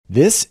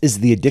This is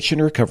the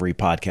Addiction Recovery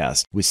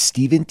Podcast with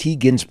Stephen T.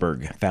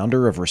 Ginsburg,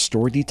 founder of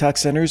Restore Detox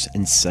Centers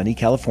in sunny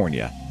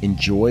California.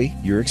 Enjoy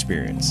your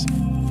experience.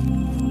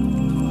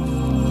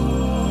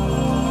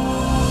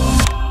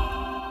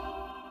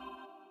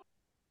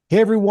 Hey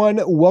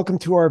everyone, welcome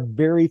to our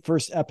very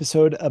first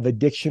episode of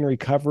Addiction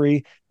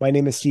Recovery. My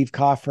name is Steve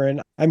Coffrin.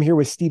 I'm here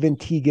with Stephen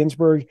T.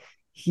 Ginsburg.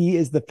 He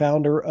is the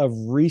founder of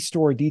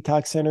Restore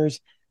Detox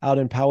Centers out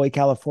in Poway,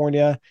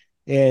 California.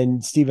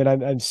 And Stephen,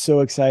 I'm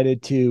so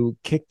excited to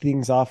kick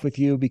things off with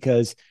you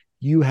because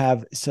you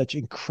have such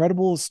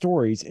incredible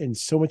stories and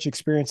so much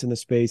experience in the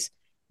space.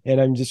 And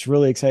I'm just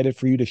really excited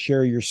for you to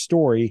share your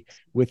story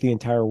with the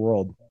entire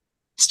world.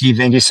 Steve,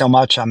 thank you so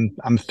much. I'm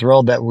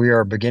thrilled that we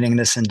are beginning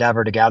this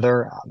endeavor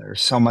together.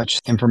 There's so much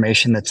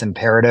information that's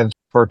imperative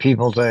for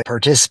people to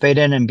participate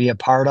in and be a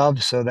part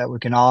of so that we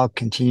can all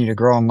continue to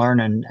grow and learn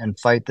and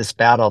fight this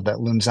battle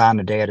that looms on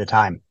a day at a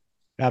time.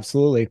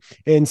 Absolutely.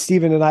 And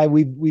Stephen and I,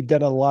 we've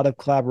done a lot of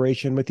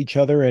collaboration with each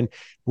other, and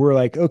we're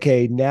like,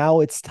 okay, now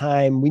it's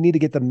time. We need to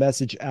get the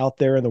message out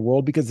there in the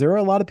world because there are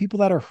a lot of people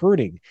that are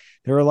hurting.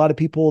 There are a lot of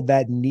people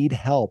that need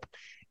help,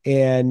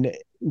 and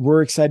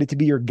we're excited to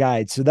be your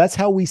guides. So that's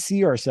how we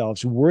see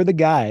ourselves. We're the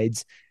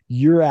guides.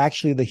 You're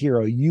actually the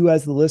hero. You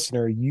as the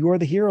listener, you are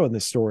the hero in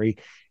this story.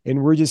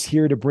 And we're just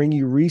here to bring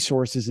you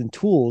resources and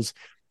tools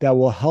that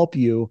will help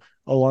you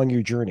along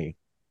your journey.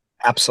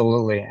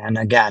 Absolutely. And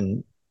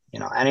again,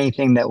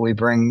 anything that we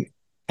bring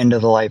into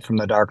the light from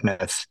the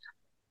darkness,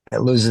 it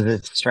loses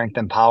its strength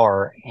and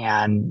power.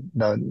 And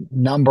the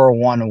number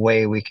one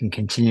way we can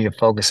continue to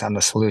focus on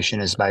the solution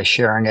is by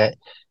sharing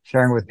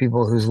with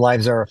people whose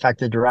lives are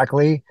affected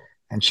directly,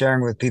 and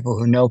sharing with people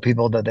who know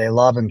people that they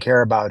love and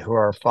care about who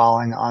are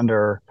falling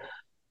under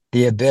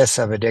the abyss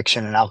of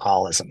addiction and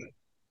alcoholism.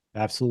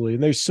 Absolutely.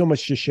 And there's so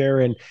much to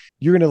share, and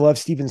you're going to love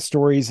Stephen's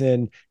stories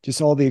and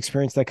just all the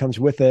experience that comes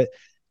with it.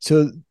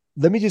 So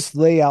let me just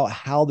lay out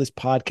how this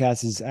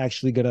podcast is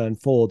actually going to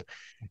unfold.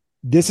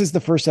 This is the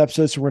first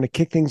episode, so we're going to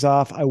kick things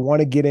off. I want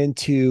to get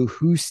into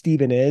who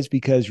Stephen is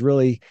because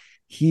really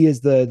he is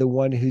the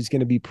one who's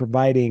going to be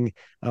providing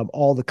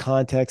all the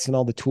context and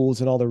all the tools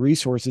and all the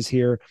resources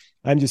here.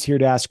 I'm just here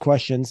to ask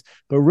questions.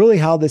 But really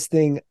how this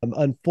thing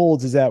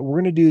unfolds is that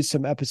we're going to do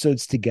some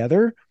episodes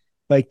together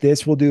like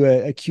this. We'll do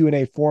a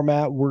Q&A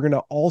format. We're going to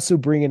also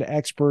bring in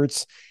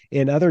experts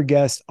and other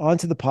guests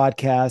onto the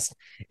podcast.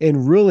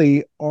 And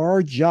really,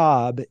 our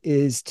job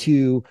is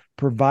to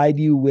provide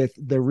you with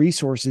the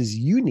resources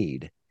you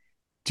need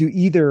to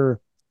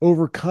either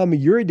overcome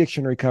your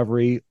addiction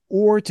recovery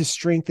or to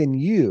strengthen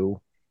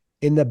you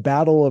in the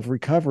battle of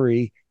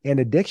recovery and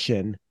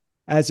addiction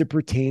as it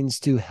pertains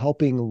to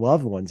helping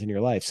loved ones in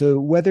your life. So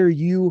whether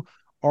you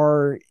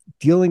are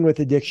dealing with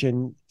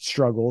addiction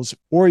struggles,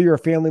 or you're a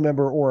family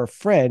member or a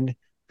friend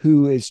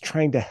who is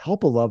trying to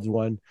help a loved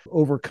one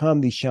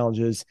overcome these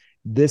challenges,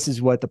 this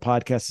is what the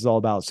podcast is all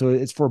about. So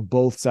it's for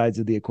both sides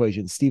of the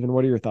equation. Stephen,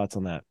 what are your thoughts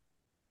on that?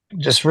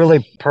 Just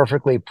really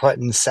perfectly put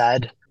and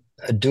said.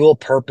 A dual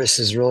purpose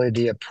is really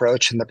the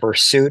approach and the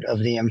pursuit of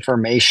the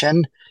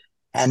information,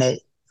 and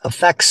it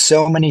affects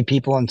so many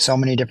people in so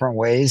many different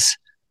ways.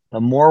 The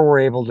more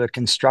we're able to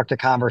construct a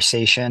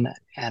conversation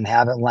and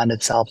have it lend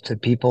itself to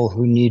people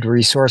who need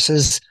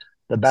resources,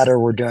 the better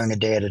we're doing a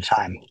day at a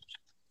time.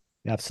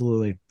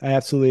 Absolutely. I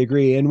absolutely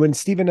agree. And when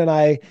Stephen and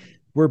I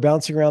were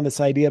bouncing around this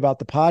idea about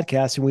the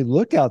podcast and we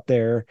looked out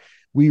there,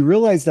 we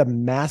realized a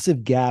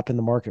massive gap in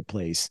the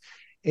marketplace.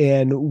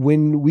 And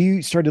when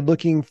we started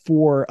looking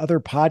for other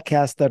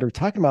podcasts that are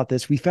talking about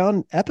this, we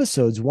found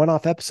episodes,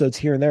 one-off episodes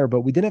here and there,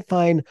 but we didn't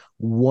find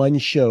one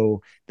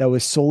show that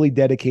was solely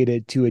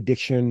dedicated to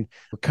addiction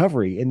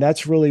recovery. And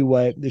that's really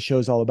what the show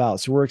is all about.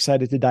 So we're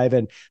excited to dive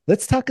in.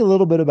 Let's talk a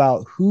little bit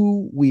about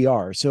who we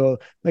are. So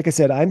like I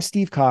said, I'm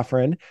Steve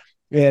Coffrin.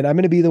 And I'm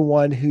going to be the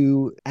one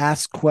who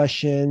asks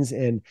questions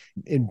and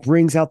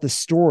brings out the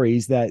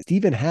stories that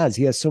Stephen has.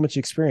 He has so much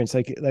experience.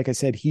 Like I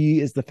said,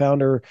 he is the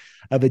founder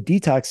of a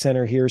detox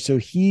center here. So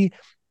he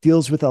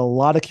deals with a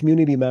lot of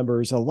community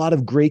members, a lot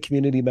of great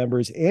community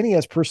members, and he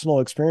has personal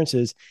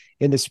experiences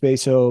in this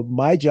space. So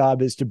my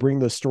job is to bring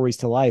those stories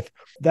to life.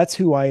 That's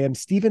who I am.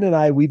 Stephen and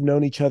I, we've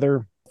known each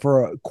other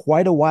for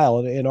quite a while,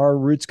 and our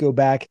roots go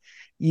back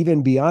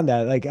even beyond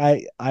that. Like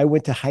I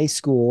went to high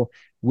school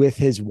with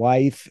his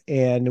wife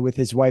and with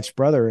his wife's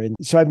brother. And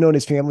so I've known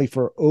his family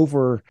for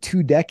over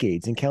 2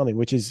 decades and counting,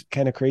 which is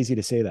kind of crazy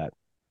to say that.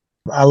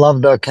 I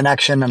love the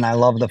connection and I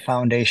love the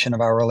foundation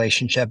of our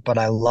relationship, but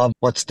I love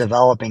what's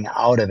developing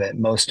out of it,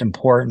 most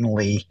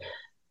importantly.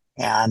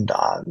 And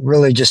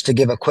really just to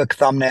give a quick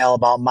thumbnail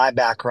about my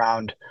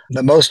background,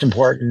 the most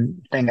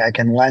important thing I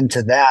can lend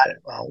to that,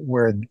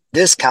 where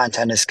this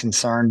content is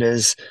concerned,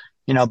 is,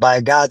 by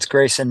God's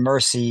grace and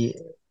mercy,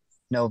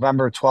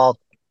 November 12th,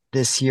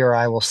 this year,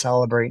 I will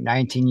celebrate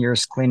 19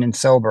 years clean and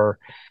sober.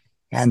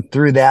 And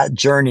through that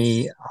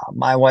journey,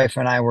 my wife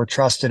and I were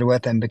trusted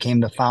with and became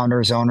the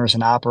founders, owners,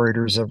 and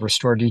operators of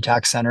Restore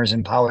Detox Centers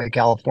in Poway,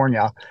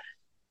 California.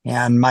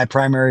 And my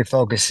primary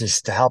focus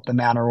is to help the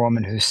man or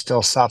woman who's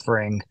still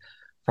suffering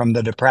from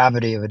the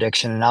depravity of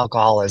addiction and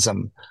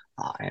alcoholism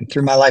And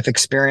through my life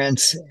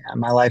experience and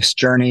my life's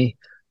journey,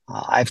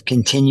 I've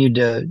continued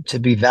to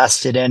be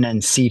vested in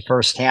and see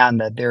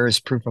firsthand that there is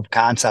proof of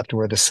concept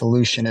where the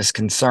solution is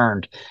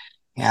concerned.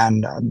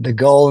 And the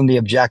goal and the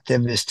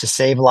objective is to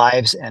save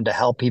lives and to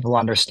help people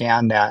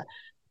understand that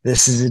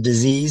this is a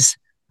disease.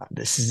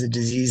 This is a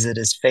disease that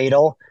is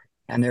fatal,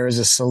 and there is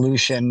a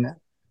solution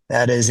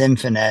that is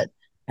infinite,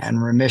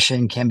 and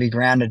remission can be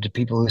granted to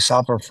people who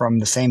suffer from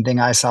the same thing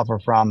I suffer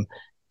from.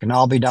 It can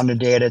all be done a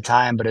day at a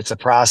time, but it's a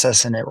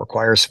process and it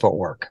requires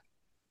footwork.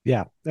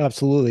 Yeah,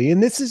 absolutely.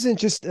 And this isn't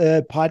just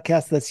a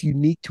podcast that's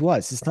unique to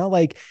us. It's not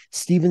like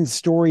Steven's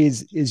story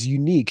is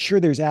unique.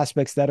 Sure, there's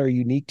aspects that are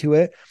unique to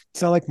it.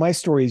 It's not like my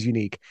story is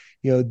unique.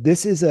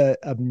 This is a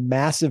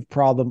massive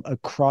problem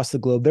across the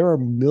globe. There are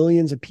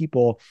millions of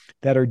people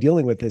that are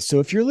dealing with this. So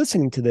if you're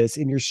listening to this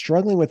and you're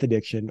struggling with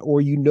addiction,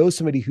 or you know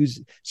somebody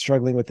who's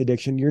struggling with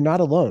addiction, you're not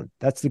alone.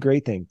 That's the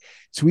great thing.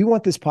 So we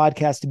want this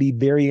podcast to be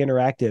very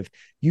interactive.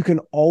 You can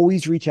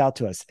always reach out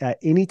to us at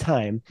any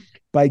time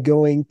by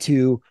going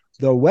to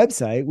the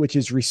website, which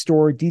is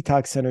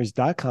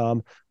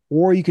restoredetoxcenters.com,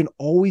 or you can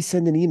always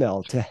send an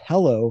email to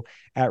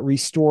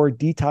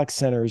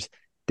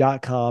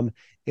hello@restoredetoxcenters.com,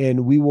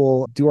 and we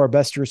will do our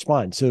best to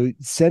respond. So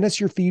send us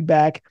your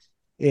feedback.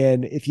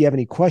 And if you have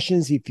any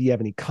questions, if you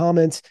have any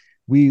comments,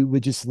 we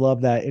would just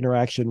love that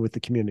interaction with the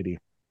community.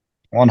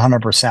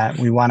 100%.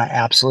 We want to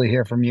absolutely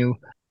hear from you.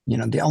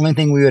 The only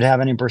thing we would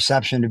have any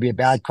perception to be a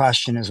bad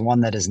question is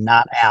one that is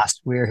not asked.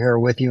 We are here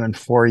with you and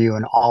for you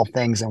in all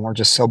things, and we're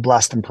just so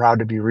blessed and proud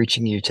to be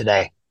reaching you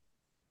today.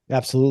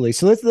 Absolutely.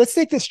 So let's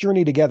take this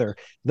journey together.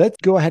 Let's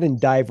go ahead and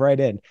dive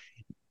right in.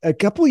 A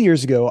couple of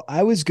years ago,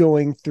 I was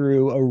going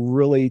through a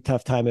really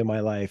tough time in my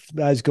life.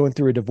 I was going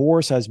through a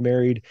divorce. I was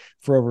married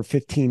for over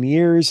 15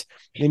 years.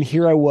 And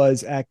here I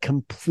was at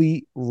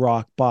complete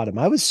rock bottom.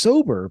 I was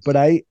sober, but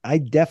I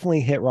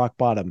definitely hit rock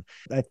bottom.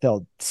 I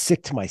felt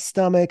sick to my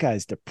stomach. I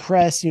was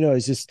depressed. It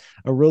was just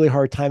a really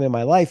hard time in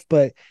my life.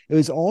 But it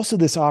was also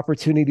this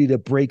opportunity to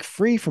break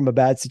free from a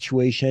bad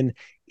situation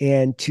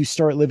and to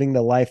start living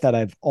the life that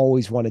I've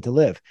always wanted to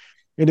live.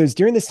 And it was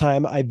during this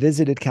time I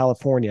visited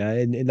California,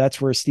 and that's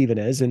where Steven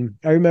is. And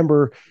I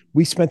remember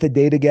we spent the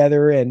day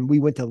together and we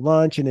went to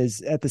lunch, and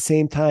at the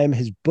same time,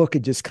 his book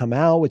had just come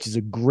out, which is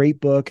a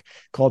great book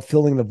called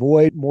Filling the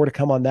Void. More to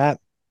come on that.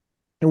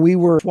 And we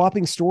were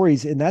swapping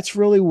stories, and that's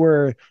really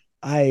where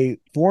I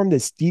formed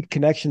this deep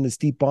connection, this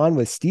deep bond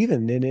with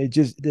Steven. And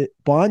the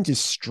bond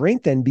just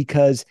strengthened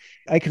because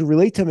I could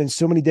relate to him in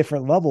so many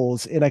different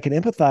levels, and I can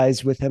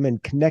empathize with him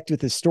and connect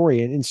with his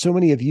story. And so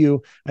many of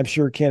you, I'm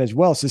sure, can as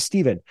well. So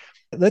Steven,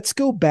 let's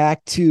go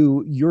back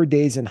to your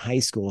days in high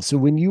school. So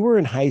when you were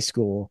in high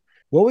school,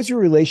 what was your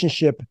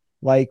relationship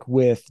like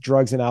with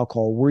drugs and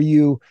alcohol? Were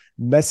you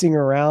messing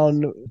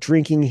around,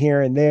 drinking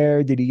here and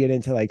there? Did you get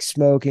into like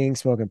smoking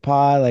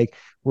pot? Like,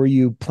 were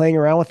you playing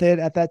around with it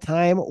at that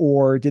time,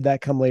 or did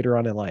that come later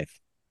on in life?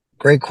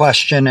 Great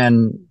question,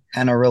 and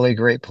a really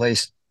great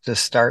place to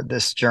start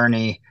this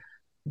journey.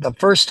 The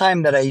first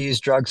time that I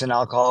used drugs and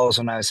alcohol was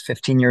when I was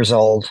 15 years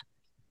old.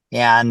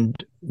 And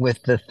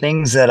with the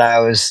things that I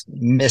was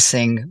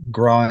missing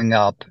growing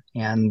up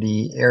and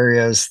the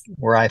areas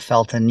where I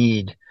felt a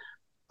need,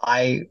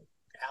 I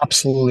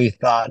absolutely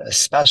thought,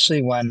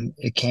 especially when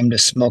it came to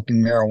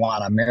smoking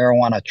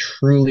marijuana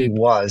truly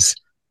was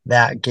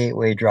that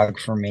gateway drug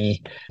for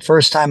me.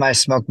 First time I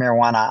smoked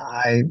marijuana,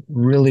 I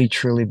really,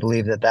 truly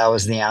believed that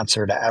was the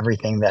answer to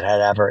everything that had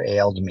ever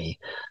ailed me.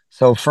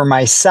 So for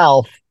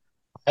myself,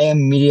 I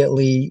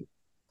immediately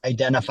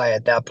identify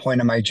at that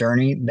point in my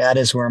journey, that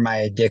is where my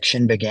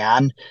addiction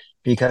began,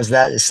 because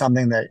that is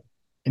something that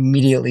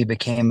immediately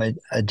became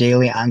a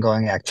daily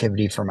ongoing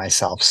activity for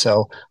myself.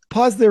 So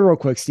pause there real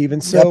quick,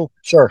 Steven. So yep,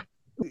 sure.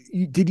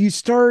 Did you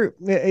start,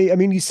 I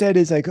mean, you said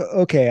it's like,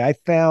 okay, I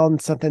found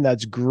something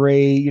that's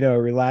great, it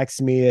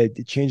relaxes me,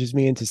 it changes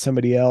me into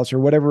somebody else, or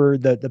whatever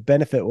the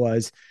benefit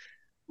was.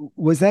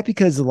 Was that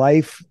because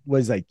life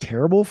was like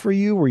terrible for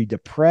you? Were you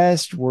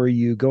depressed? Were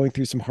you going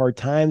through some hard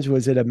times?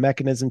 Was it a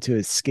mechanism to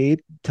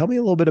escape? Tell me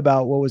a little bit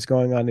about what was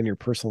going on in your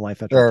personal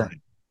life at that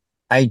time.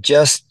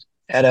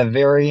 At a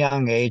very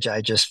young age,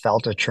 I just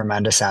felt a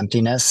tremendous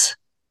emptiness,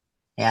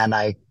 and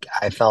I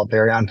felt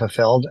very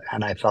unfulfilled,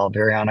 and I felt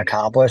very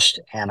unaccomplished,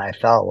 and I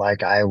felt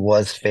like I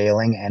was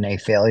failing and a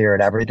failure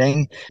at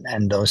everything.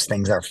 And those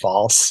things are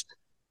false.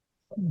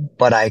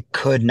 But I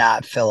could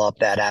not fill up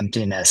that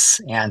emptiness.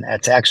 And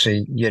it's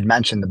actually, you had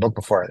mentioned the book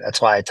before. That's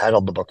why I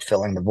titled the book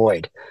Filling the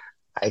Void.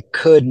 I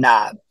could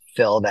not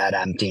fill that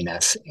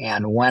emptiness.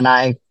 And when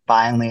I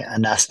finally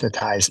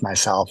anesthetized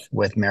myself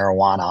with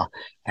marijuana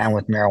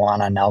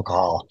and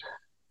alcohol,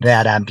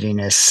 that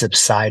emptiness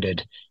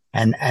subsided.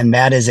 And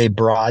that is a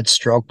broad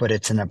stroke, but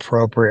it's an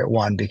appropriate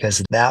one,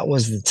 because that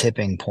was the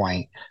tipping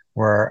point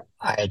where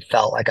I had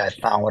felt like I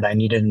found what I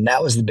needed. And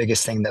that was the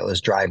biggest thing that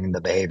was driving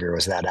the behavior,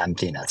 was that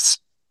emptiness.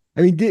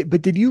 I mean,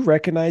 did you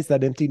recognize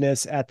that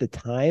emptiness at the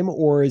time,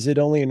 or is it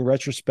only in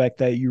retrospect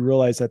that you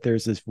realize that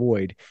there's this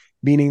void?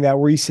 Meaning that,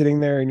 were you sitting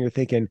there and you're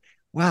thinking,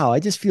 wow, I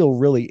just feel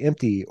really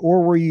empty?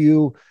 Or were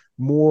you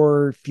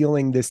more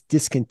feeling this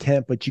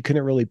discontent, but you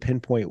couldn't really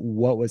pinpoint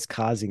what was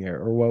causing it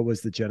or what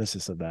was the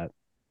genesis of that?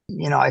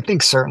 I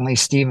think certainly,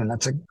 Stephen,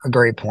 that's a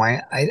great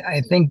point.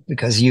 I think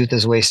because youth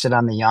is wasted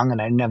on the young,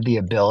 and I didn't have the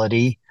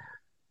ability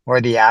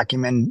or the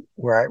acumen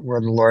where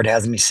the Lord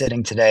has me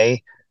sitting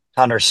today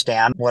to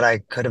understand what I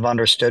could have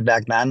understood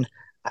back then.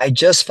 I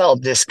just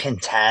felt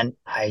discontent.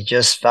 I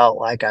just felt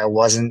like I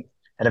wasn't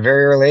at a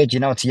very early age.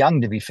 It's young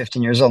to be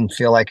 15 years old and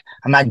feel like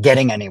I'm not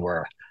getting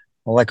anywhere.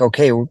 Well, like,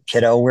 okay,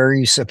 kiddo, where are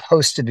you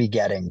supposed to be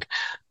getting?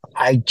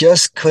 I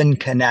just couldn't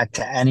connect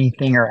to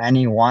anything or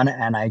anyone,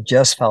 and I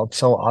just felt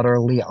so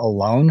utterly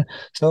alone.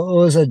 So it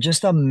was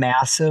just a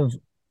massive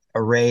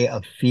array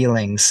of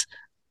feelings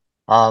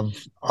of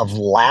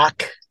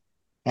lack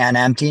and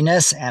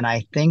emptiness. And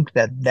I think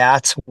that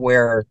that's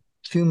where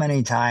too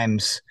many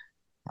times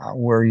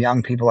where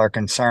young people are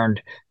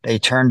concerned, they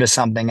turn to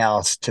something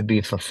else to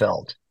be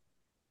fulfilled.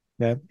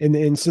 Yeah.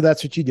 And so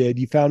that's what you did.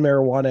 You found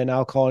marijuana and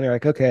alcohol, and you're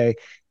like, okay,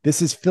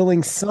 this is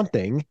filling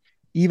something,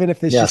 even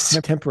if it's just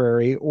Yes.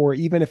 temporary, or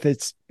even if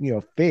it's,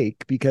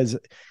 fake, because,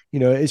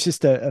 it's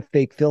just a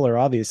fake filler.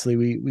 Obviously,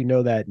 we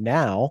know that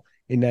now,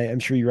 and I'm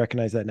sure you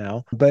recognize that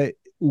now. But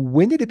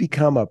when did it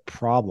become a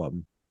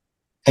problem?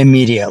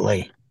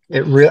 Immediately.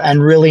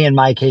 And really, in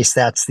my case,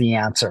 that's the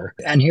answer.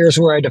 And here's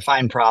where I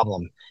define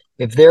problem.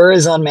 If there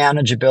is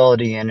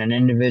unmanageability in an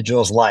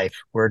individual's life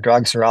where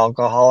drugs or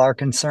alcohol are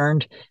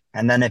concerned,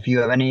 and then if you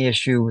have any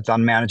issue with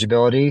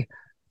unmanageability,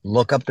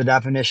 look up the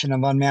definition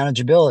of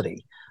unmanageability.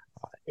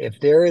 If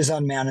there is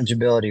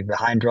unmanageability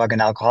behind drug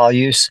and alcohol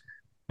use,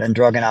 then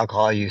drug and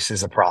alcohol use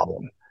is a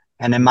problem.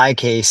 And in my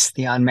case,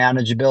 the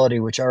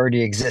unmanageability, which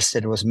already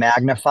existed, was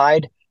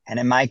magnified. And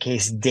in my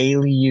case,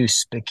 daily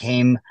use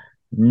became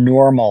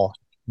normal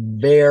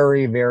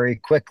very, very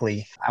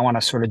quickly. I want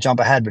to sort of jump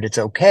ahead, but it's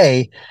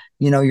okay.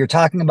 You're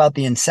talking about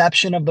the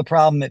inception of the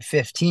problem at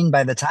 15.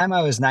 By the time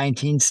I was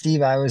 19,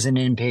 Steve, I was in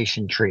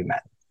inpatient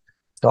treatment.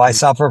 So I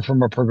suffer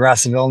from a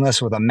progressive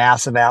illness with a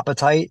massive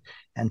appetite.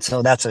 And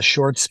so that's a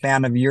short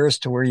span of years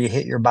to where you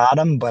hit your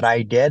bottom, but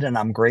I did, and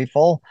I'm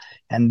grateful.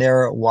 And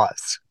there it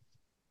was.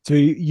 So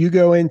you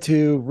go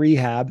into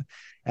rehab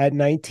at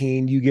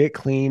 19, you get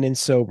clean and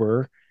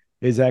sober.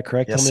 Is that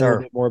correct? Yes, Tell me a little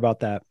sir. bit more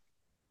about that.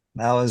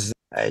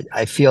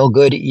 I feel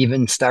good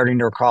even starting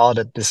to recall it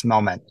at this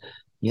moment.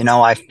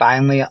 I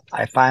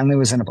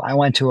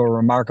went to a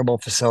remarkable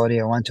facility.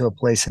 I went to a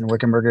place in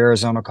Wickenburg,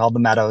 Arizona called the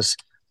Meadows.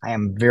 I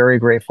am very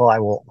grateful. I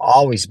will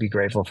always be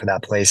grateful for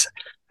that place.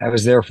 I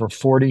was there for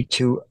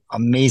 42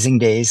 amazing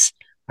days.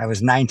 I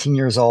was 19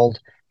 years old,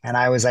 and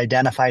I was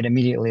identified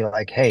immediately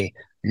like, hey,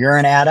 you're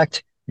an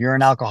addict. You're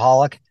an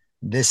alcoholic.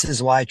 This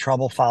is why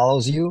trouble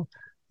follows you.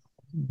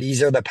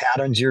 These are the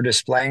patterns you're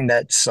displaying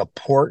that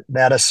support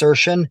that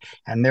assertion.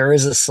 And there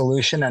is a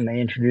solution. And they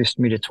introduced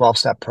me to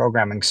 12-step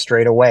programming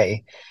straight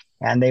away.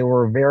 And they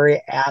were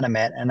very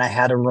adamant. And I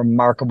had a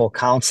remarkable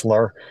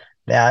counselor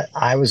that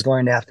I was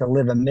going to have to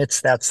live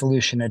amidst that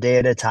solution a day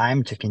at a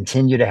time to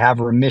continue to have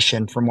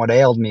remission from what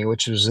ailed me,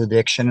 which was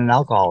addiction and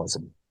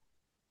alcoholism.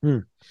 Hmm.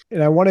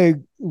 And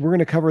we're going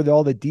to cover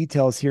all the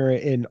details here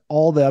in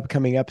all the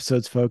upcoming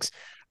episodes, folks.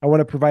 I want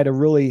to provide a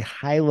really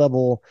high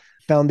level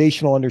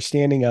foundational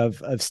understanding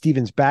of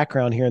Stephen's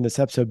background here in this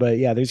episode. But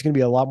yeah, there's going to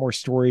be a lot more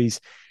stories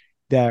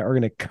that are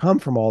going to come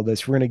from all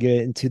this. We're going to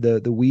get into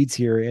the weeds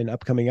here in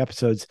upcoming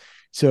episodes.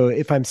 So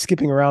if I'm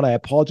skipping around, I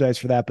apologize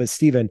for that. But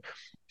Stephen,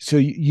 so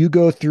you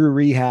go through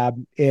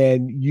rehab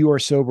and you are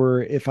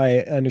sober, if I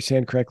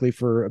understand correctly,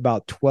 for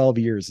about 12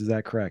 years. Is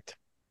that correct?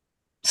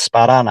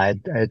 Spot on. I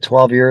had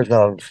 12 years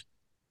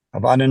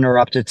of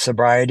uninterrupted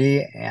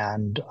sobriety,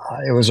 and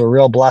it was a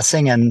real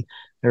blessing. And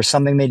there's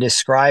something they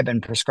describe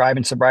and prescribe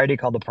in sobriety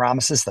called the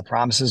promises. The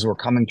promises were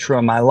coming true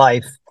in my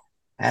life.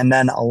 And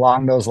then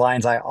along those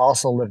lines, I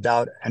also lived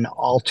out an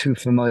all too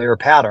familiar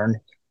pattern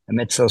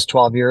amidst those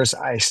 12 years.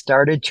 I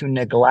started to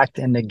neglect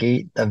and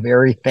negate the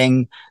very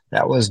thing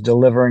that was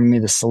delivering me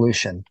the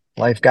solution.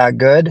 Life got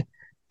good.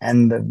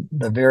 And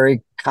the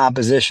very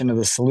composition of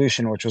the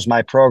solution, which was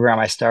my program,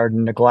 I started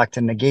to neglect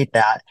and negate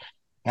that.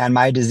 And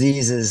my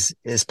disease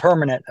is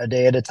permanent, a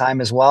day at a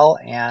time as well.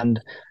 And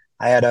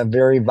I had a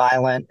very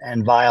violent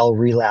and vile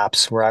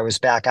relapse where I was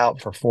back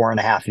out for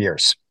 4.5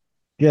 years.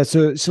 Yeah,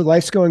 so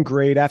life's going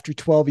great. After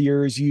 12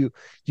 years, you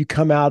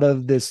come out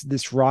of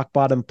this rock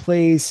bottom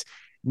place.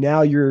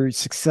 Now you're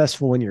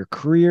successful in your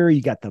career.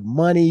 You got the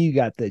money, you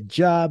got the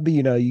job,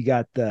 you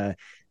got the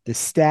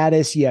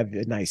status, you have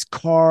a nice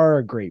car,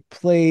 a great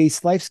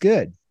place. Life's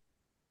good.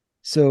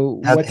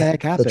 So what the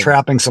heck happened? The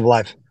trappings of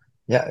life.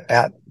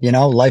 Yeah,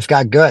 life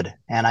got good,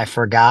 and I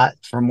forgot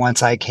from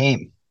whence I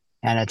came.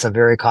 And it's a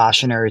very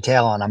cautionary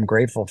tale, and I'm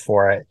grateful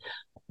for it.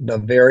 The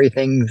very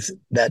things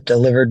that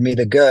delivered me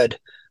the good,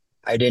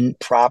 I didn't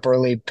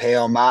properly pay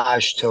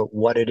homage to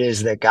what it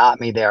is that got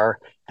me there.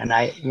 And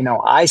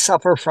I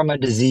suffer from a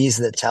disease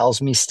that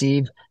tells me,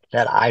 Steve,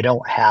 that I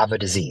don't have a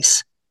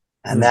disease.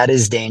 And that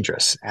is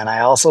dangerous. And I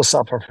also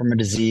suffer from a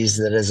disease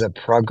that is a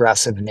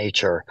progressive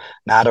nature,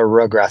 not a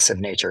regressive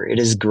nature. It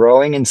is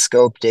growing in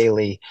scope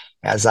daily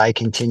as I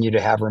continue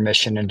to have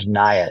remission and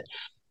deny it.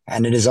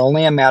 And it is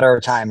only a matter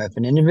of time. If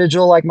an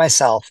individual like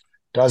myself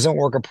doesn't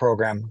work a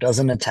program,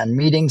 doesn't attend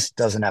meetings,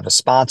 doesn't have a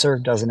sponsor,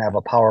 doesn't have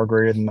a power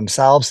greater than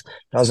themselves,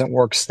 doesn't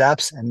work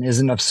steps, and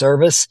isn't of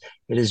service,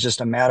 it is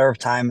just a matter of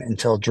time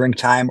until drink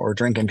time or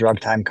drink and drug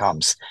time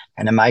comes.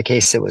 And in my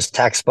case, it was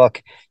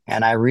textbook,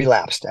 and I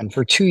relapsed. And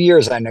for 2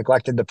 years, I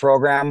neglected the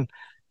program.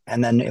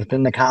 And then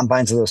within the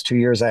confines of those 2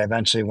 years, I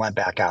eventually went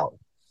back out.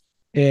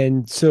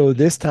 And so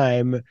this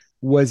time,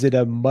 was it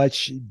a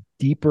much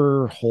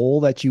deeper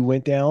hole that you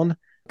went down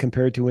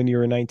compared to when you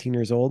were 19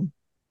 years old?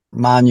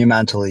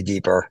 Monumentally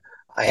deeper.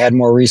 I had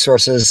more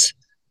resources.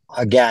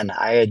 Again,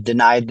 I had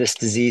denied this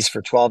disease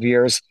for 12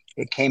 years.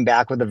 It came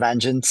back with a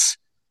vengeance.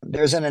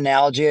 There's an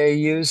analogy I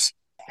use,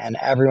 and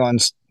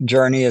everyone's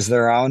journey is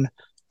their own.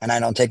 And I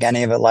don't take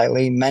any of it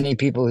lightly. Many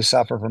people who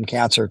suffer from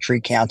cancer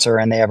treat cancer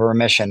and they have a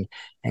remission.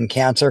 And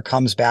cancer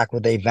comes back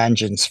with a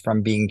vengeance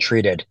from being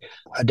treated.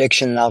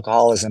 Addiction and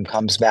alcoholism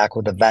comes back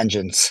with a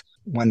vengeance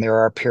when there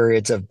are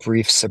periods of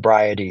brief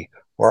sobriety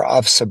or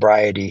of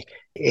sobriety.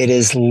 It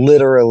is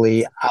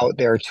literally out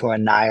there to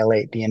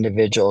annihilate the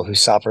individual who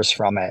suffers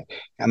from it.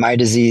 And my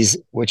disease,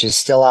 which is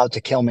still out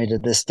to kill me to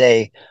this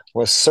day,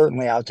 was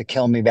certainly out to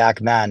kill me back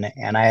then.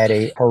 And I had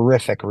a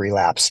horrific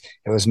relapse.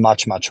 It was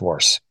much, much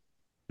worse.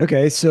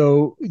 Okay.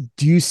 So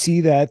do you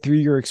see that through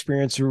your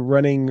experience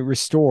running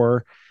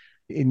Restore,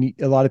 and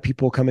a lot of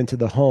people come into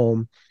the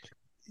home?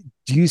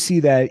 Do you see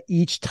that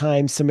each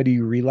time somebody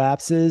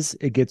relapses,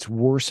 it gets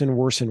worse and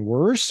worse and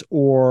worse?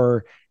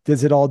 Or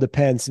does it all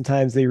depend?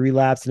 Sometimes they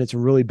relapse and it's a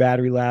really bad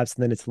relapse,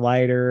 and then it's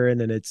lighter, and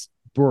then it's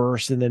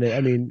worse. And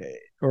then,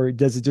 or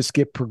does it just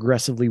get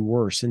progressively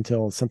worse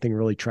until something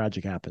really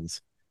tragic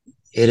happens?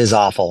 It is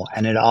awful,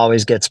 and it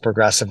always gets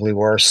progressively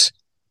worse.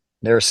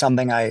 There's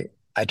something I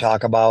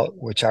talk about,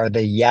 which are the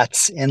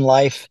yets in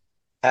life.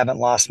 Haven't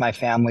lost my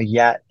family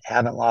yet.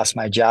 Haven't lost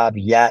my job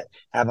yet.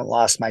 Haven't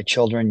lost my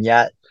children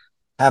yet.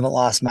 Haven't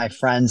lost my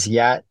friends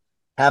yet.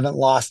 Haven't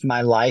lost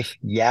my life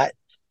yet.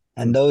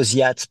 And those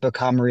yets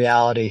become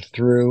reality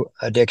through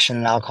addiction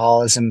and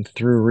alcoholism,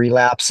 through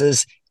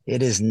relapses.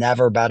 It is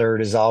never better.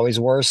 It is always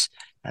worse.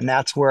 And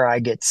that's where I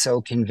get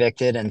so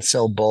convicted and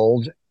so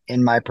bold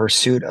in my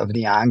pursuit of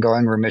the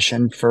ongoing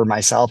remission for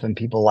myself and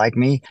people like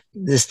me.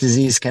 This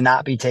disease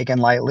cannot be taken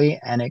lightly,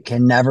 and it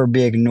can never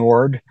be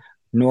ignored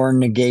nor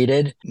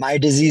negated. My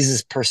disease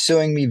is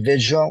pursuing me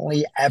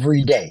vigilantly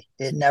every day.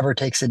 It never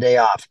takes a day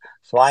off.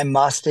 So I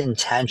must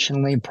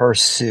intentionally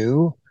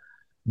pursue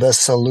the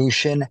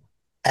solution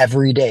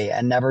every day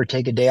and never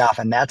take a day off.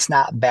 And that's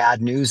not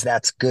bad news.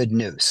 That's good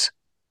news.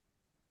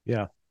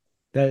 Yeah.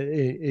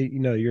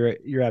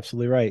 You're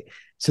absolutely right.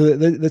 So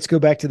let's go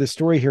back to the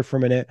story here for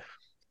a minute.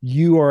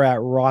 You are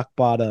at rock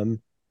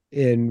bottom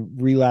in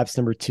relapse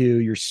number 2.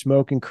 You're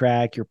smoking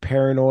crack. You're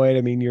paranoid.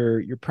 I mean,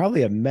 you're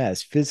probably a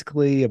mess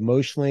physically,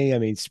 emotionally. I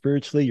mean,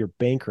 spiritually, you're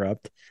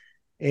bankrupt.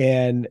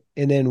 And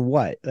then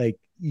what? Like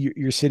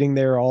you're sitting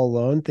there all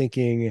alone,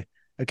 thinking,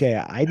 okay,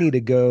 I need to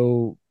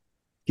go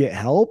get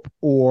help.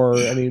 Or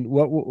I mean,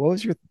 what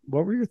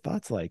were your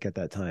thoughts like at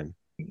that time?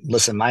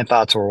 Listen, my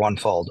thoughts were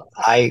onefold.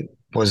 I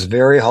was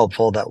very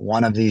hopeful that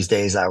one of these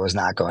days I was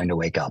not going to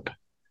wake up.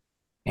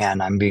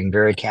 And I'm being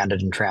very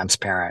candid and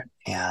transparent.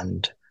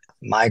 And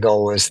my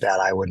goal was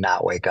that I would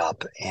not wake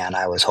up. And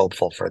I was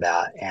hopeful for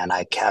that. And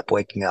I kept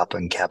waking up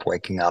and kept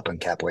waking up and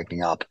kept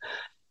waking up.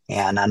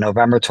 And on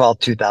November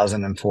 12th,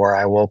 2004,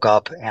 I woke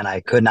up and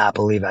I could not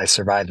believe I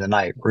survived the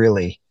night.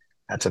 Really,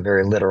 that's a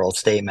very literal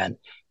statement.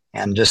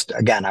 And just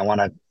again, I want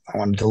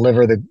to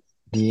deliver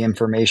the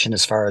information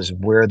as far as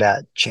where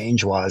that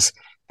change was.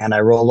 And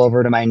I rolled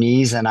over to my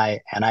knees and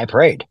I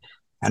prayed.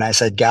 And I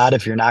said, God,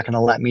 if you're not going to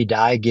let me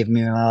die, give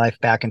me my life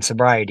back in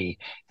sobriety.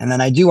 And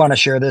then I do want to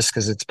share this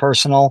because it's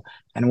personal.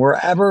 And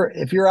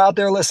if you're out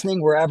there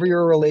listening, wherever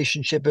your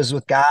relationship is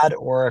with God,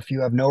 or if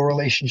you have no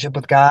relationship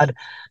with God,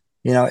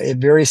 it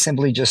very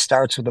simply just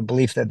starts with a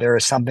belief that there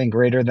is something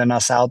greater than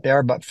us out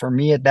there. But for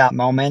me at that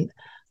moment,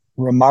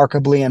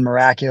 remarkably and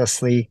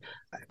miraculously,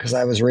 because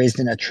I was raised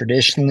in a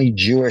traditionally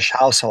Jewish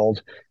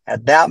household,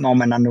 at that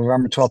moment on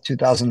November 12th,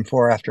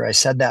 2004, after I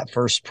said that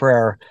first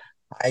prayer,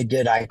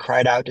 I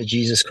cried out to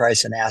Jesus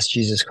Christ and asked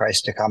Jesus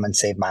Christ to come and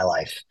save my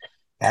life.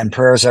 And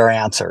prayers are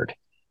answered.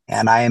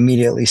 And I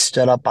immediately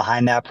stood up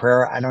behind that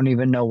prayer. I don't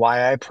even know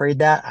why I prayed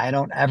that. I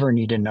don't ever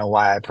need to know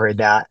why I prayed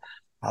that.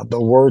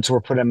 The words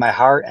were put in my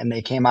heart and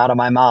they came out of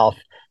my mouth.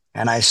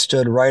 And I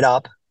stood right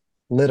up,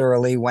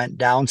 literally went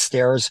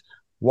downstairs,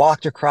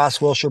 walked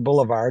across Wilshire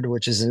Boulevard,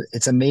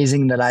 it's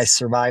amazing that I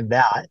survived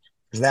that,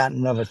 because that in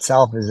and of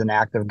itself is an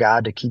act of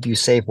God to keep you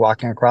safe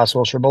walking across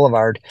Wilshire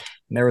Boulevard.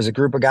 And there was a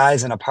group of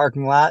guys in a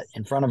parking lot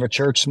in front of a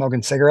church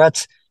smoking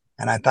cigarettes.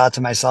 And I thought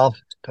to myself,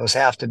 those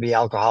have to be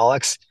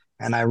alcoholics.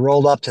 And I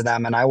rolled up to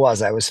them and I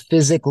was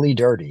physically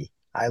dirty.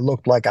 I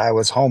looked like I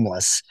was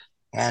homeless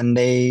and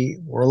they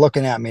were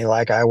looking at me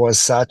like I was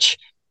such.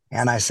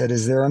 And I said,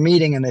 is there a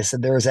meeting? And they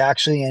said, there was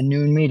actually a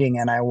noon meeting.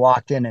 And I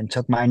walked in and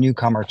took my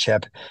newcomer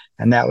chip.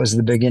 And that was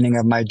the beginning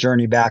of my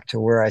journey back to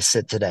where I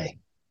sit today.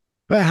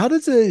 But how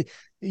does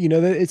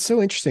it's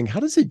so interesting. How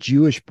does a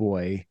Jewish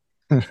boy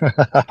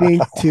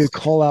think to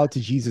call out to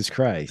Jesus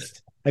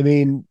Christ. I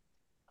mean,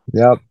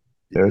 Yep.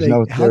 There's like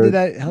no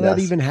there. how that Yes.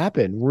 even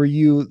happen? Were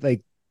you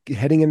like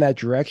heading in that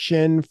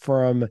direction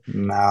from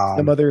No.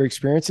 some other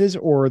experiences,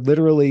 or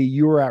literally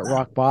you were at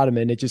rock bottom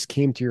and it just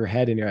came to your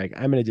head and you're like,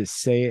 I'm gonna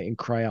just say it and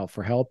cry out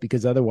for help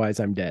because otherwise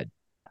I'm dead.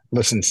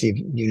 Listen, Steve,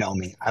 you know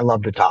me. I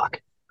love to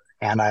talk.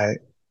 And I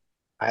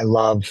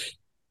love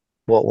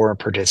what we're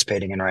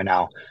participating in right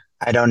now.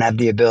 I don't have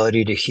the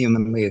ability to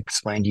humanly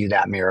explain to you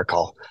that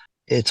miracle.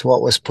 It's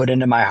what was put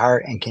into my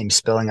heart and came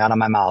spilling out of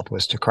my mouth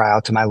was to cry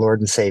out to my Lord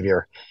and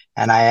Savior.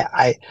 And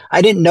I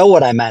didn't know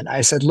what I meant.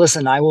 I said,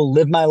 listen, I will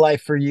live my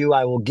life for you.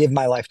 I will give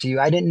my life to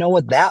you. I didn't know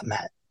what that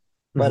meant,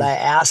 but Mm-hmm. I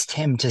asked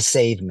him to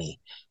save me.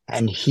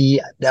 And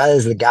that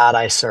is the God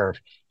I serve.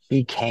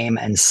 He came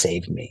and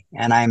saved me.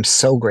 And I am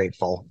so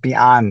grateful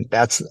beyond,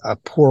 that's a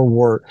poor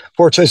word,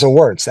 poor choice of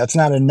words. That's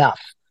not enough,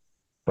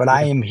 but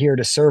I Yeah, am here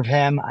to serve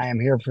him. I am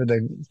here for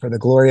the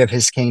glory of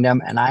his kingdom,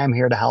 and I am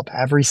here to help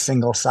every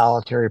single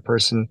solitary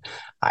person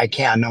I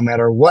can, no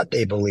matter what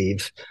they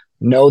believe,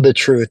 know the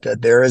truth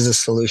that there is a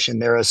solution,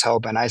 there is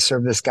hope, and I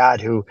serve this God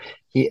who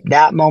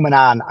that moment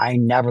on, I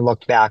never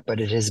looked back,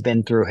 but it has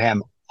been through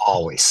him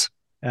always.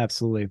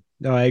 absolutely.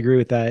 No, I agree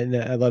with that. And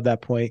I love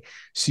that point.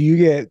 So you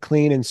get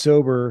clean and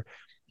sober,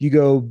 you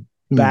go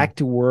Hmm. back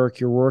to work,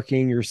 you're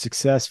working, you're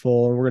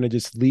successful, and we're going to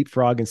just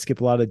leapfrog and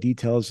skip a lot of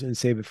details and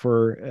save it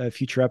for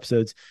future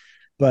episodes.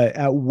 But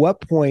at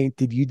what point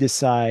did you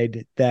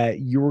decide that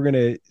you were going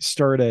to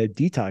start a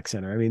detox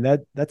center? I mean,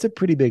 that's a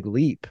pretty big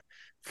leap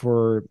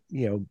for,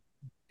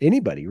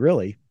 anybody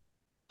really.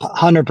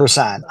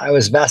 100%. I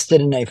was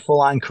vested in a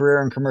full on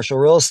career in commercial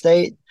real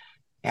estate.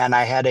 And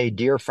I had a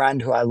dear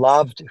friend who I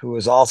loved, who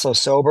was also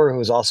sober, who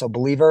was also a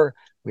believer.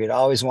 We had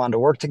always wanted to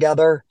work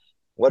together.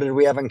 What did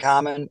we have in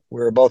common?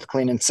 We were both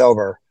clean and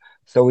sober.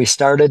 So we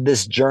started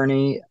this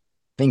journey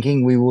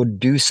thinking we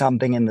would do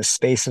something in the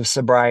space of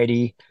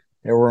sobriety.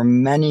 There were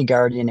many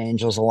guardian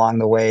angels along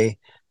the way.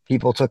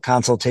 People took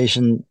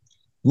consultation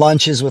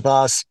lunches with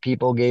us,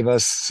 people gave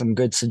us some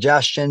good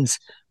suggestions.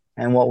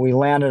 And what we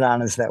landed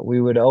on is that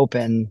we would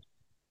open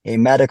a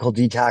medical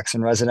detox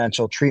and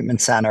residential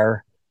treatment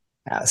center.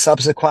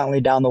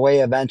 Subsequently, down the way,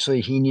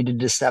 eventually he needed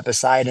to step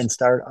aside and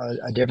start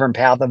a different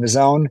path of his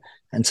own.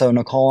 And so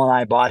Nicole and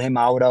I bought him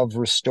out of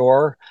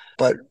Restore.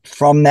 But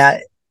from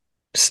that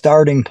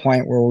starting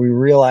point where we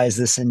realized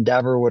this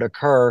endeavor would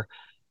occur,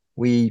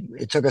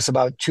 it took us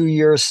about 2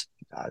 years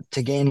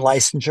to gain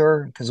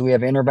licensure because we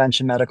have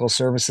intervention medical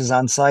services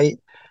on site,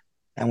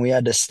 and we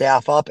had to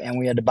staff up and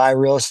we had to buy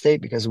real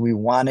estate because we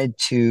wanted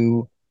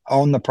to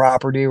own the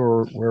property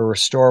where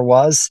Restore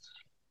was.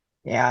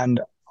 And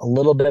a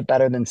little bit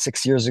better than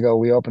 6 years ago,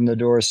 we opened the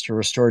doors to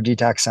Restore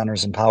Detox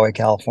Centers in Poway,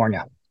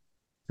 California.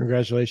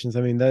 Congratulations.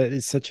 I mean, that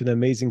is such an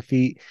amazing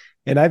feat.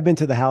 And I've been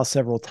to the house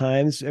several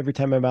times. Every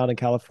time I'm out in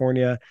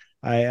California,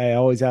 I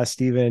always ask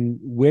Stephen,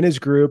 when is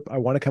group? I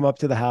want to come up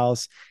to the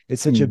house.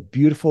 It's such a Hmm.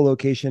 beautiful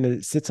location.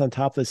 It sits on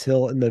top of this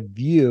hill, and the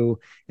view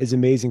is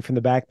amazing from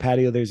the back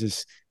patio. There's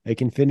this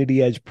like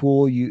infinity edge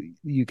pool.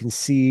 You can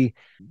see,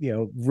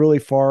 really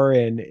far,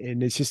 and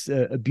it's just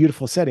a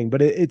beautiful setting.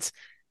 But it's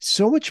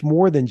so much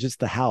more than just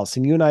the house.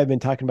 And you and I have been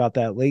talking about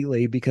that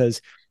lately because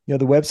the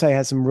website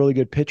has some really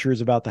good pictures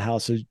about the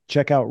house. So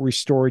check out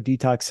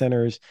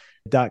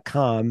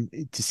restoredetoxcenters.com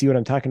to see what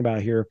I'm talking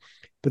about here.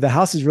 But the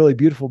house is really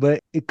beautiful, but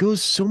it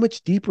goes so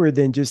much deeper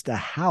than just a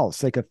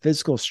house, like a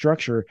physical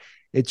structure.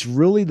 It's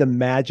really the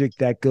magic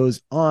that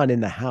goes on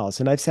in the house.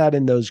 And I've sat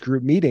in those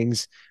group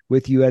meetings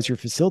with you as you're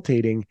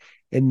facilitating,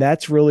 and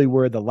that's really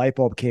where the light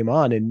bulb came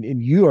on.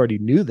 And you already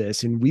knew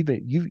this, and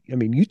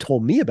you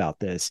told me about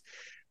this,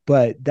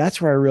 but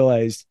that's where I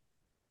realized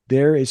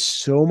there is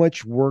so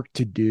much work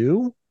to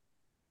do,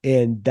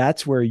 and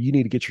that's where you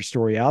need to get your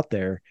story out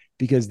there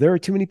because there are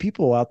too many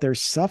people out there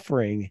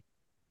suffering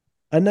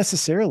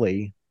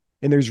unnecessarily,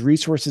 and there's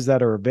resources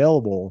that are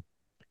available.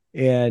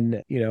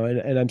 And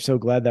I'm so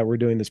glad that we're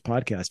doing this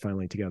podcast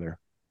finally together.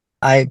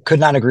 I could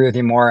not agree with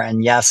you more.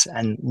 And yes,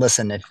 and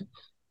listen, if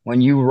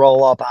when you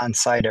roll up on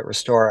site at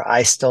Restore,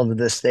 I still to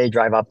this day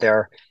drive up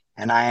there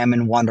and I am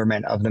in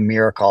wonderment of the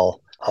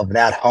miracle of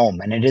that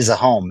home. And it is a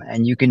home,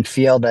 and you can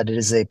feel that it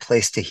is a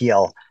place to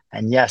heal.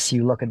 And yes,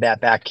 you look at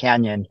that back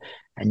canyon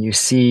and you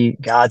see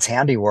God's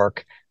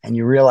handiwork, and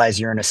you realize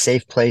you're in a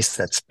safe place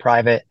that's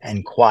private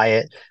and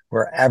quiet,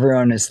 where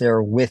everyone is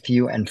there with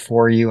you and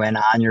for you and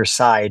on your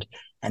side,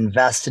 and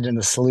vested in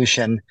the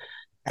solution.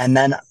 And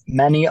then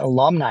many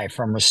alumni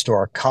from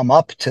Restore come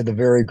up to the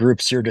very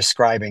groups you're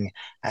describing.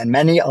 And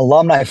many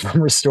alumni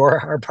from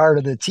Restore are part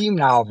of the team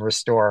now of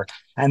Restore.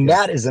 And Yeah.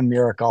 that is a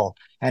miracle.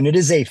 And it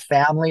is a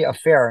family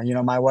affair.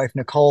 My wife,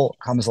 Nicole,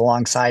 comes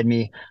alongside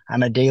me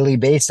on a daily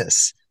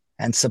basis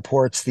and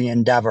supports the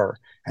endeavor.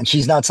 And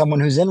she's not someone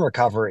who's in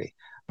recovery,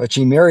 but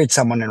she married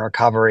someone in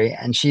recovery.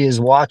 And she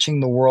is watching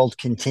the world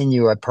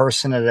continue a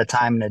person at a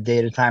time and a day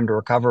at a time to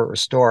recover,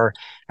 restore.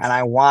 And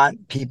I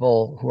want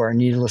people who are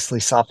needlessly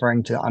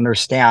suffering to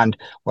understand,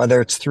 whether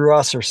it's through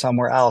us or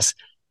somewhere else,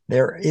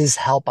 there is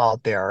help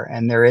out there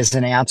and there is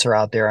an answer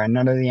out there. And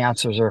none of the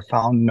answers are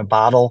found in a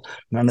bottle.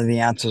 None of the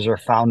answers are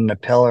found in a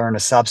pill or in a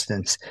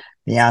substance.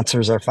 The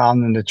answers are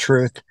found in the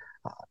truth.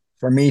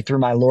 For me, through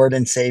my Lord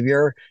and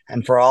Savior,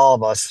 and for all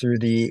of us through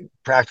the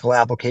practical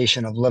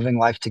application of living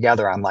life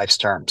together on life's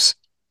terms.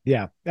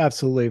 Yeah,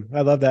 absolutely.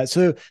 I love that.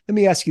 So let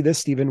me ask you this,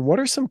 Stephen. What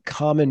are some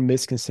common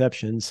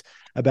misconceptions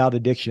about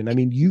addiction? I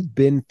mean, you've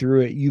been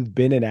through it. You've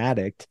been an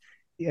addict.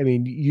 I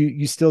mean,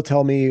 you still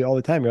tell me all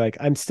the time, you're like,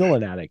 I'm still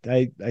an addict.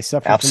 I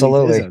suffer from these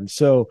Absolutely. isms.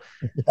 So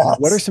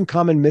what are Yes. some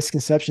common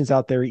misconceptions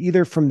out there,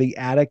 either from the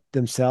addict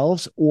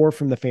themselves or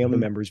from the family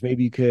Mhm. members?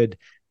 Maybe you could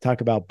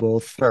talk about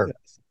both. Sure.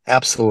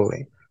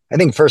 Absolutely. I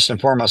think first and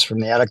foremost from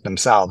the addict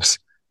themselves,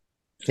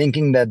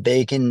 thinking that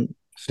they can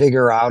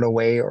figure out a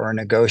way or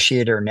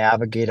negotiate or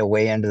navigate a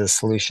way into the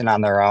solution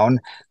on their own,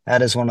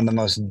 that is one of the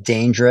most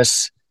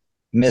dangerous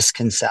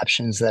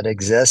misconceptions that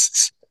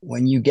exists.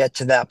 When you get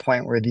to that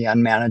point where the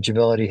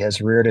unmanageability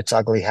has reared its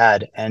ugly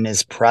head and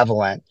is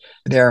prevalent,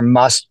 there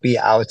must be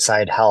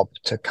outside help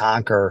to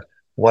conquer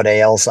what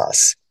ails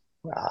us.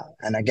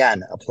 And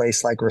again, a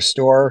place like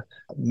Restore,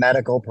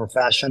 medical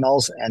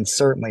professionals, and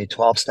certainly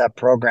 12-step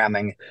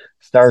programming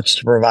starts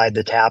to provide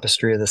the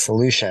tapestry of the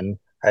solution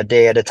a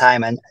day at a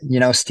time. And,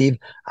 Steve,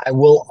 I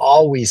will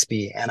always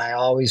be, and I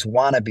always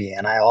want to be,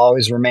 and I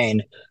always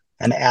remain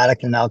an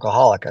addict and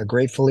alcoholic, a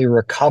gratefully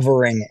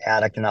recovering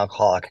addict and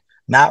alcoholic,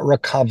 not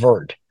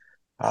recovered,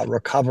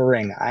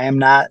 recovering. I am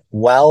not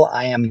well,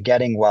 I am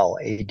getting well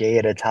a day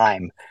at a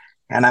time.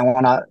 And I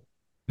want to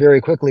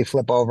very quickly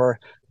flip over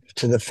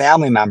to the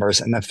family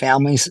members, and the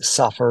families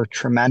suffer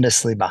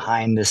tremendously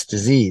behind this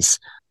disease.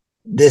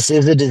 This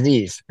is a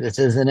disease. This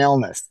is an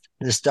illness.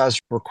 This does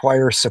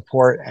require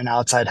support and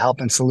outside help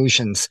and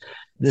solutions.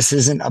 This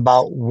isn't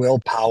about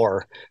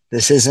willpower.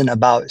 This isn't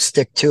about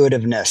stick to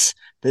itiveness.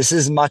 This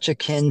is much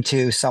akin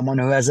to someone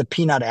who has a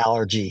peanut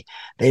allergy.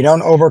 They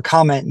don't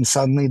overcome it and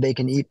suddenly they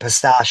can eat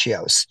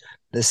pistachios.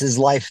 This is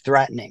life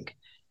threatening.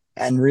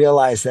 And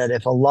realize that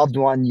if a loved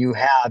one you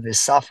have is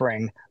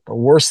suffering, the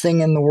worst thing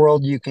in the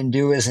world you can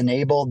do is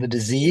enable the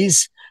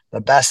disease.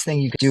 The best thing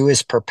you can do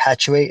is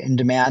perpetuate and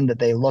demand that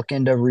they look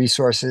into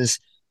resources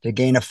to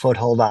gain a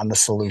foothold on the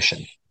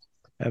solution.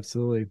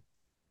 Absolutely.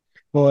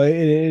 Well,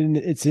 and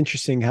it's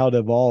interesting how it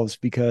evolves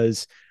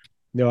because,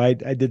 I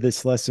did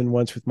this lesson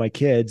once with my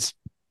kids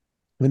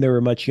when they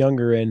were much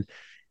younger, and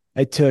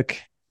I took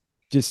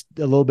just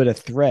a little bit of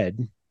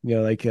thread,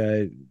 like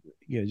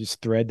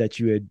just thread that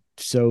you would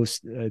sew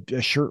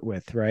a shirt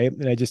with, right?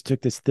 And I just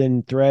took this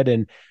thin thread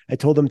and I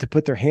told them to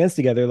put their hands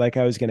together like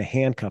I was going to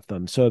handcuff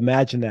them. So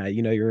imagine that,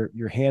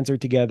 your hands are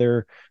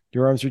together,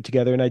 your arms are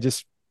together, and I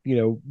just,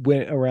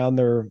 went around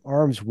their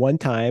arms one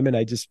time and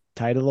I just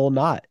tied a little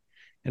knot.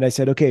 And I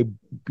said, okay,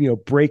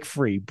 break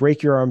free,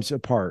 break your arms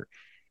apart.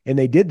 And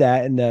they did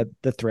that, and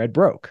the thread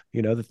broke.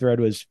 The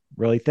thread was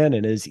really thin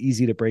and is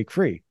easy to break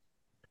free.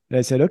 And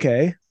I said,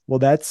 okay, well,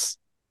 that's,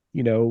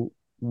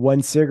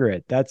 one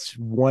cigarette. That's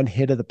one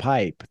hit of the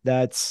pipe.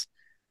 That's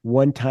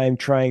one time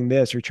trying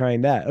this or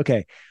trying that.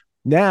 Okay.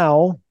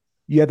 Now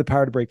you have the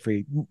power to break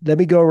free. Let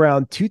me go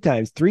around 2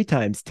 times, 3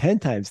 times, 10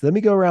 times. Let me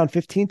go around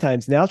 15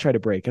 times. Now try to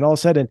break. And all of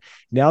a sudden,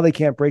 now they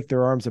can't break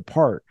their arms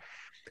apart.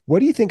 What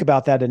do you think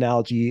about that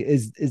analogy?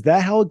 Is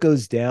that how it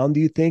goes down? Do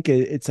you think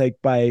it's like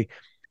by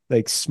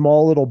like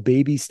small little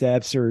baby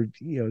steps, or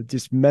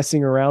just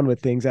messing around with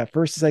things at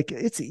first? It's like,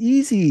 it's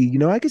easy,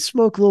 I could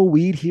smoke a little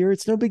weed here,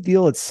 it's no big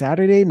deal, it's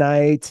Saturday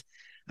night,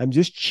 I'm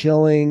just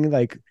chilling,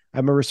 like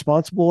I'm a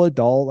responsible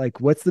adult, like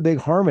what's the big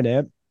harm in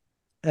it?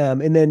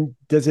 And then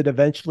does it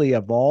eventually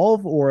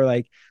evolve, or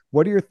like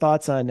what are your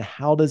thoughts on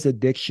how does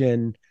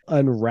addiction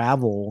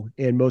unravel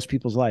in most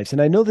people's lives?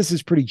 And I know this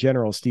is pretty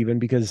general, Stephen,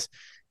 because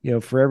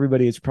for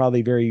everybody it's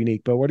probably very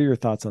unique, but what are your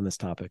thoughts on this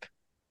topic?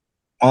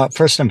 Well,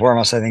 first and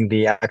foremost, I think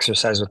the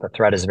exercise with the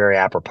thread is very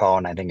apropos,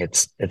 and I think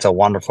it's a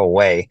wonderful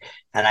way.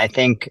 And I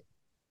think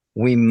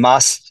we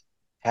must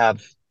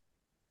have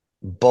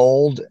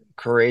bold,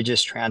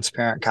 courageous,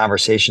 transparent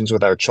conversations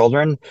with our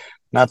children,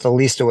 not the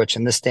least of which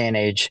in this day and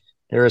age,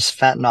 there is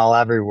fentanyl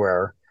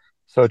everywhere.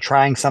 So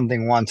trying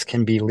something once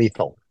can be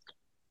lethal.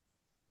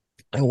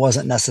 It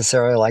wasn't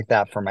necessarily like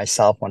that for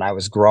myself when I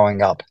was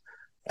growing up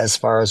as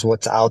far as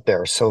what's out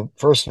there. So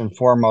first and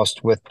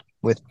foremost, with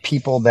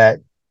people that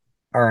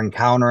are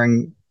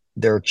encountering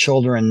their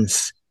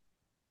children's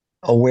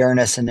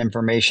awareness and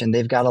information,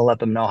 they've got to let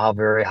them know how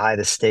very high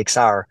the stakes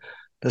are.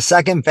 The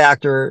second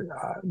factor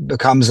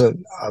becomes a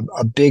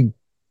big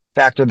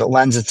factor that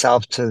lends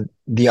itself to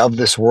the of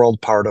this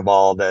world part of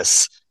all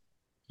this.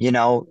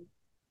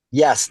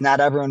 Yes, not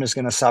everyone is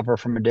going to suffer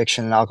from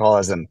addiction and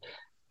alcoholism.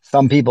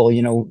 Some people,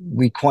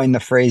 we coined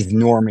the phrase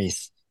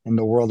normies in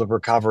the world of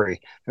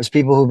recovery. There's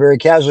people who very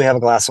casually have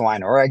a glass of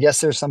wine, or I guess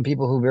there's some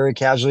people who very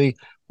casually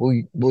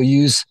will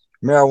use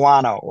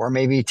marijuana or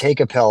maybe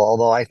take a pill,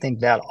 although I think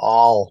that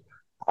all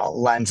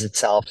lends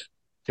itself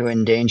to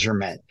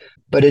endangerment.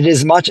 But it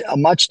is a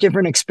much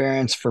different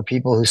experience for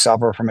people who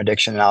suffer from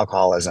addiction and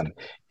alcoholism.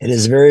 It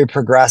is very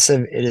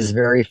progressive. It is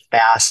very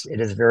fast.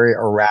 It is very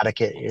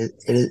erratic.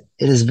 It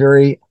is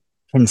very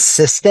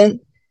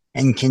consistent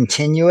and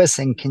continuous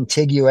and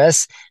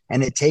contiguous,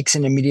 and it takes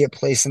an immediate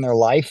place in their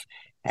life,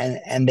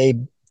 and they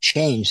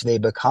change, they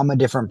become a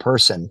different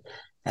person.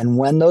 And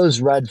when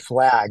those red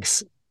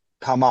flags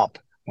come up,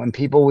 when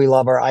people we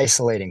love are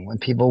isolating, when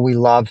people we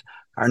love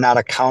are not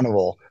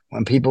accountable,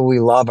 when people we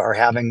love are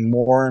having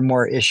more and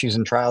more issues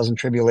and trials and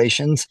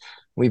tribulations,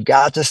 we've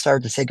got to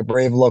start to take a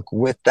brave look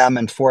with them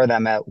and for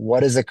them at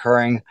what is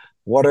occurring,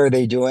 what are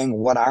they doing,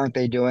 what aren't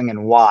they doing,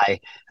 and why.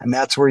 And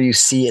that's where you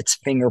see its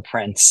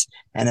fingerprints,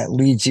 and it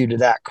leads you to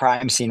that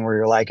crime scene where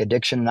you're like,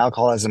 addiction and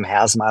alcoholism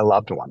has my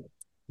loved one.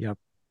 Yep.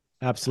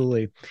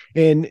 Absolutely.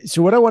 And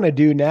so what I want to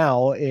do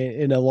now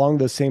in along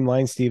those same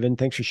lines, Stephen,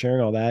 thanks for sharing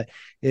all that,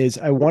 is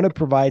I want to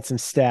provide some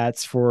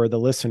stats for the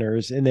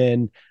listeners, and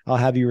then I'll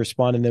have you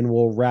respond, and then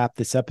we'll wrap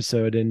this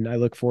episode. And I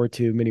look forward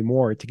to many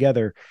more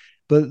together.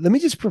 But let me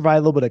just provide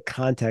a little bit of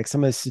context.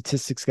 I'm a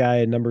statistics guy,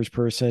 a numbers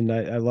person.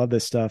 I love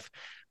this stuff,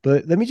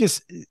 but let me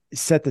just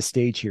set the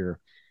stage here.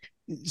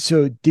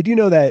 So did you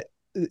know that,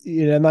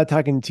 I'm not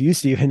talking to you,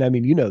 Stephen. I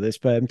mean, you know this,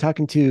 but I'm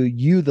talking to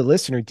you, the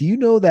listener. Do you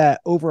know that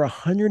over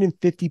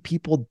 150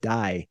 people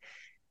die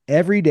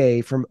every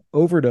day from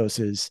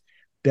overdoses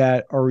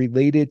that are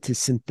related to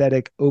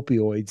synthetic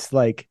opioids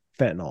like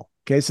fentanyl?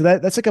 Okay. So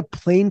that's like a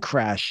plane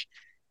crash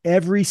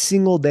every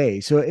single day.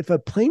 So if a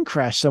plane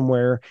crashed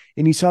somewhere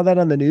and you saw that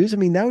on the news, I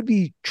mean, that would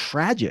be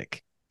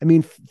tragic. I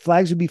mean,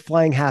 flags would be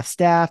flying half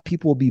staff.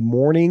 People will be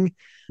mourning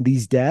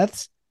these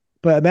deaths.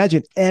 But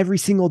imagine every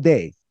single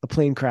day a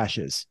plane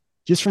crashes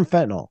just from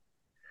fentanyl,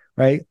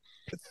 right?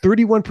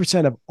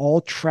 31% of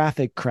all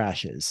traffic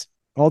crashes,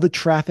 all the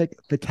traffic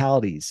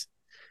fatalities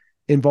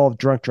involve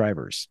drunk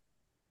drivers.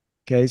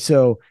 Okay.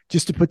 So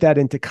just to put that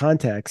into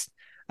context,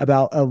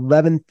 about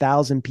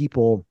 11,000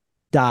 people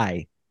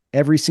die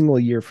every single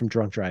year from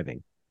drunk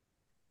driving.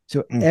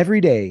 So every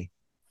day,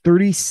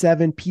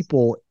 37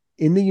 people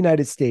in the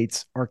United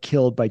States are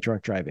killed by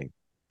drunk driving,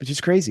 which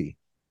is crazy.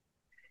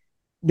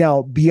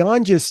 Now,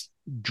 beyond just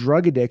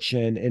drug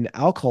addiction and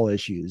alcohol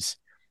issues,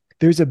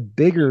 there's a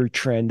bigger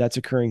trend that's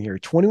occurring here.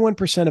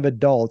 21% of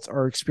adults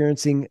are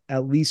experiencing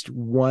at least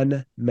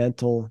one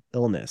mental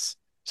illness.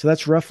 So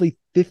that's roughly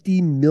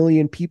 50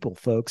 million people,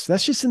 folks.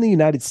 That's just in the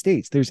United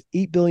States. There's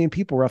 8 billion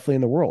people roughly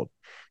in the world.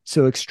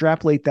 So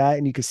extrapolate that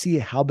and you can see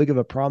how big of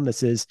a problem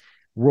this is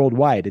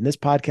worldwide. And this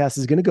podcast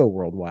is going to go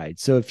worldwide.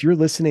 So if you're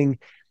listening,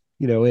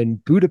 in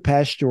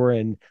Budapest or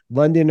in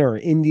London or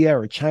India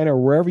or China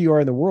or wherever you are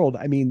in the world,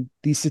 I mean,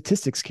 these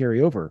statistics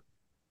carry over.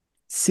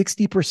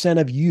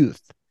 60% of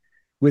youth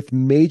with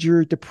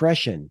major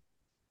depression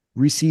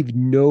receive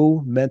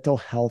no mental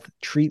health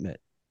treatment.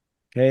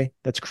 Okay.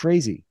 That's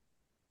crazy.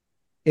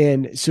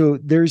 And so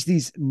there's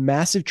these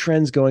massive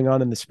trends going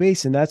on in the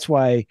space. And that's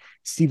why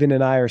Stephen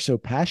and I are so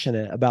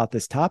passionate about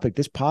this topic.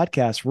 This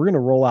podcast, we're going to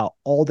roll out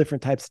all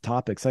different types of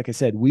topics. Like I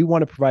said, we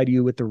want to provide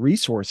you with the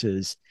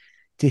resources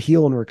to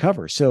heal and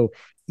recover. So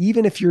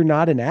even if you're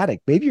not an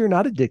addict, maybe you're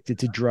not addicted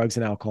to drugs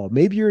and alcohol,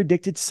 maybe you're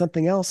addicted to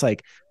something else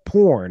like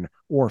porn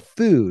or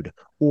food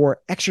or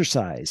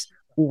exercise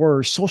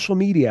or social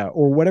media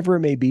or whatever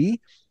it may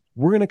be,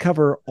 we're going to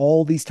cover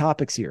all these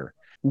topics here.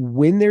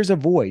 When there's a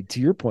void,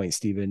 to your point,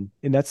 Stephen,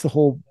 and that's the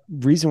whole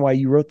reason why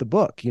you wrote the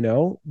book,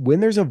 when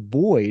there's a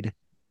void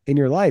in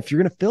your life,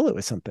 you're going to fill it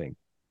with something.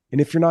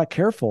 And if you're not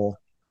careful,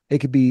 it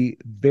could be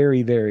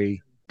very,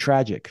 very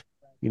tragic,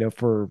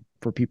 for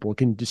people. It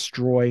can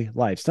destroy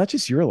lives, not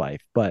just your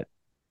life, but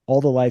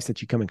all the lives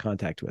that you come in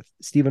contact with.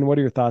 Stephen, what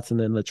are your thoughts? And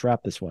then let's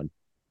wrap this one.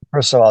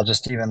 First of all,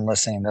 just even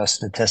listening to those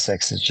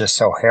statistics is just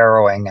so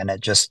harrowing, and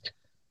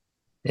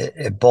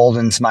it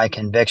boldens my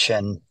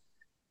conviction.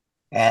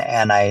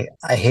 And I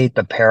hate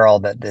the peril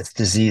that this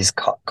disease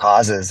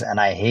causes, and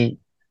I hate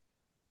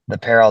the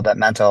peril that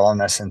mental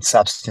illness and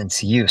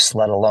substance use,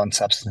 let alone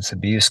substance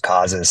abuse,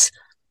 causes.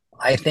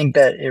 I think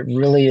that it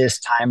really is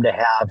time to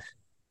have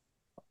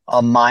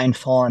a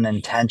mindful and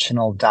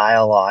intentional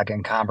dialogue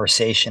and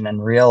conversation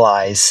and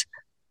realize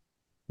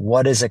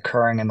what is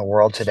occurring in the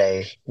world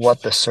today,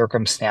 what the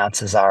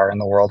circumstances are in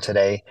the world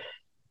today,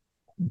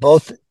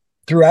 both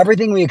through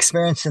everything we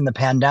experienced in the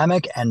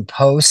pandemic and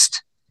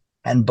post,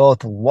 and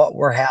both what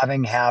we're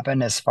having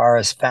happen as far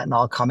as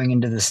fentanyl coming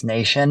into this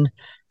nation,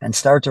 and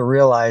start to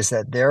realize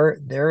that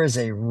there is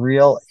a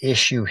real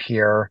issue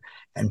here,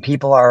 and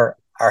people are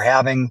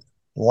having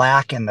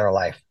lack in their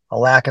life, a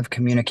lack of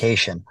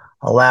communication,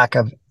 a lack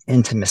of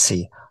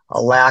intimacy,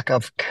 a lack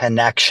of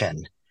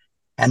connection,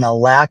 and a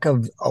lack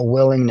of a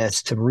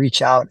willingness to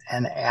reach out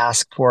and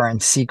ask for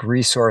and seek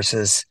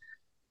resources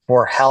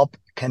for help,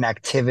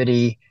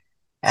 connectivity,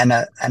 and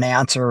an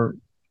answer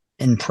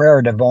in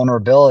prayer to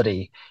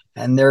vulnerability.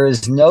 And there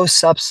is no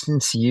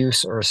substance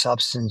use or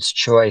substance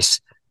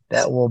choice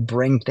that will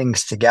bring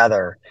things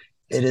together.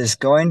 It is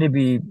going to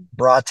be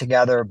brought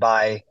together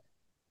by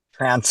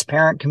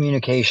transparent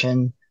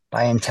communication,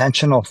 by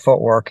intentional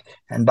footwork,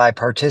 and by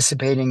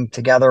participating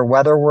together,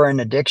 whether we're in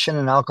addiction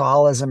and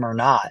alcoholism or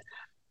not,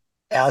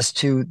 as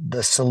to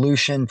the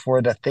solution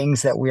for the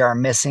things that we are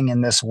missing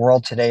in this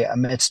world today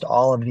amidst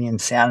all of the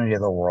insanity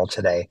of the world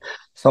today.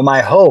 So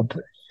my hope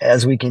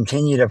as we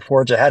continue to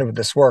forge ahead with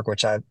this work,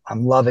 which I'm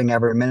loving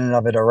every minute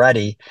of it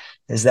already,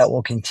 is that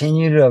we'll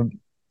continue to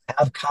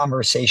have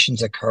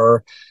conversations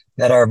occur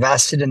that are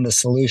vested in the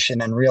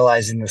solution and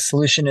realizing the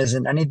solution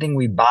isn't anything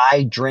we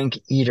buy, drink,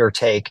 eat, or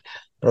take.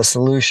 The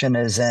solution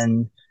is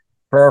in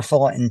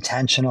prayerful,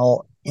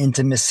 intentional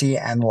intimacy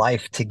and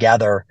life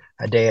together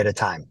a day at a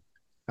time.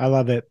 I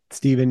love it,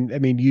 Stephen. I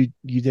mean, you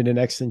did an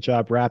excellent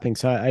job wrapping,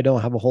 so I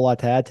don't have a whole lot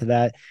to add to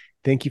that.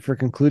 Thank you for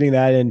concluding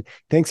that. And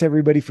thanks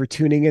everybody for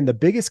tuning in. The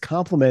biggest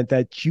compliment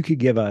that you could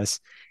give us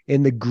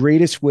in the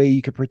greatest way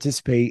you could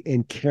participate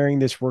in carrying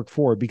this work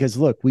forward, because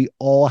look, we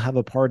all have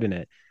a part in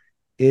it,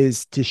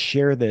 is to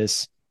share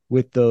this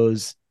with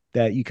those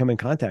that you come in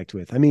contact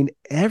with. I mean,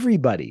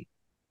 everybody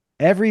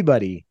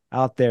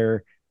out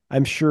there,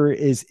 I'm sure,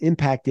 is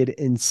impacted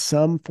in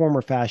some form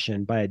or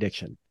fashion by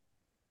addiction.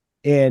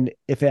 And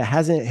if it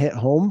hasn't hit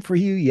home for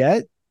you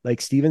yet, like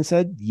Stephen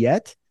said,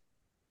 yet,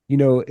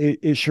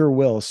 it sure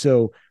will.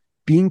 So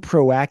being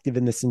proactive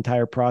in this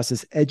entire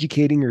process,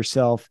 educating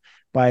yourself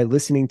by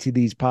listening to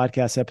these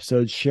podcast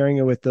episodes, sharing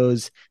it with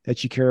those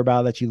that you care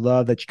about, that you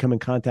love, that you come in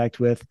contact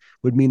with,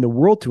 would mean the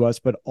world to us,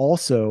 but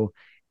also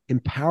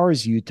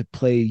empowers you to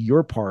play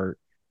your part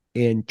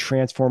in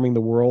transforming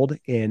the world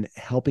and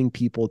helping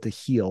people to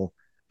heal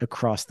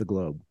across the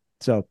globe.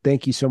 So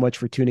thank you so much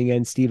for tuning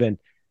in, Stephen.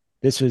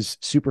 This was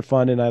super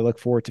fun, and I look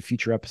forward to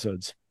future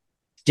episodes.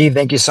 Steve,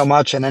 thank you so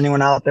much. And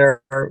anyone out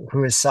there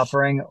who is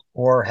suffering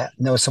or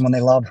knows someone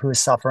they love who is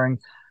suffering,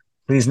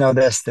 please know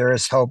this: there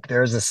is hope,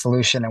 there is a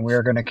solution, and we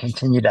are going to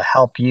continue to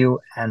help you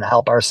and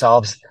help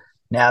ourselves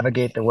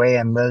navigate the way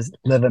and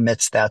live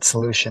amidst that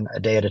solution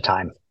a day at a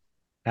time.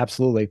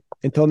 Absolutely.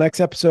 Until next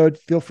episode,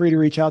 feel free to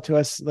reach out to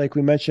us. Like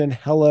we mentioned,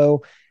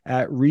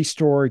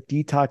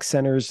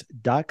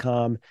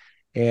 hello@restoredetoxcenters.com,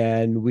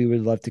 and we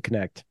would love to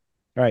connect.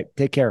 All right.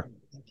 Take care.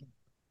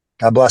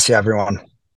 God bless you, everyone.